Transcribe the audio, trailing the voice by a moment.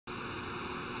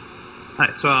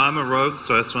Hi, so I'm a rogue,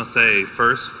 so I just want to say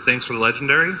first, thanks for the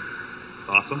legendary.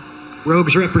 Awesome.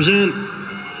 Rogues represent.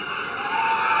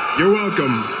 You're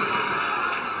welcome.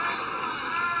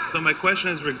 So my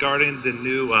question is regarding the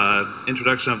new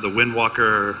introduction of the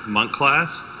Windwalker monk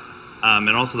class, and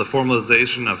also the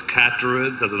formalization of cat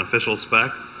druids as an official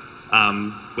spec.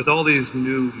 With all these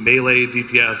new melee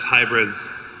DPS hybrids,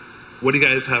 what do you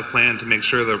guys have planned to make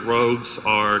sure that rogues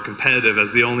are competitive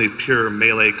as the only pure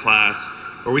melee class,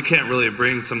 or we can't really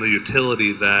bring some of the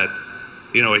utility that,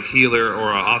 you know, a healer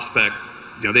or an offspec,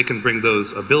 you know, they can bring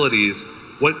those abilities.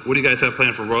 What do you guys have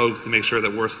planned for rogues to make sure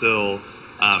that we're still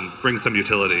bring some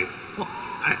utility? Well,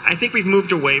 I think we've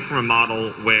moved away from a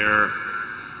model where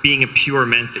being a pure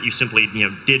meant that you simply, you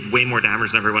know, did way more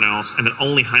damage than everyone else, and that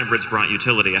only hybrids brought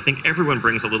utility. I think everyone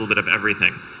brings a little bit of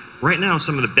everything. Right now,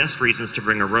 some of the best reasons to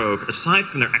bring a rogue, aside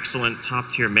from their excellent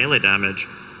top-tier melee damage,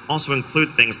 also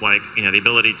include things like, you know, the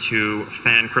ability to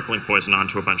fan crippling poison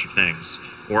onto a bunch of things,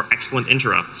 or excellent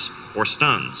interrupts, or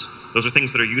stuns. Those are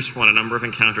things that are useful in a number of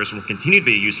encounters and will continue to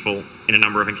be useful in a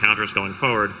number of encounters going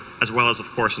forward, as well as, of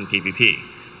course, in PvP.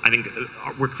 I think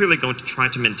we're clearly going to try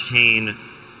to maintain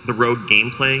the rogue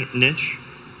gameplay niche.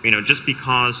 You know, just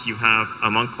because you have a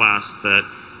monk class that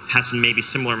has some maybe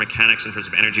similar mechanics in terms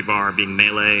of energy bar being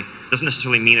melee, doesn't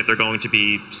necessarily mean that they're going to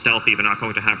be stealthy. They're not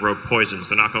going to have rogue poisons.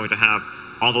 They're not going to have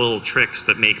all the little tricks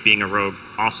that make being a rogue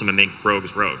awesome and make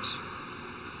rogues rogues.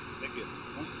 Thank you.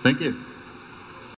 Thank you.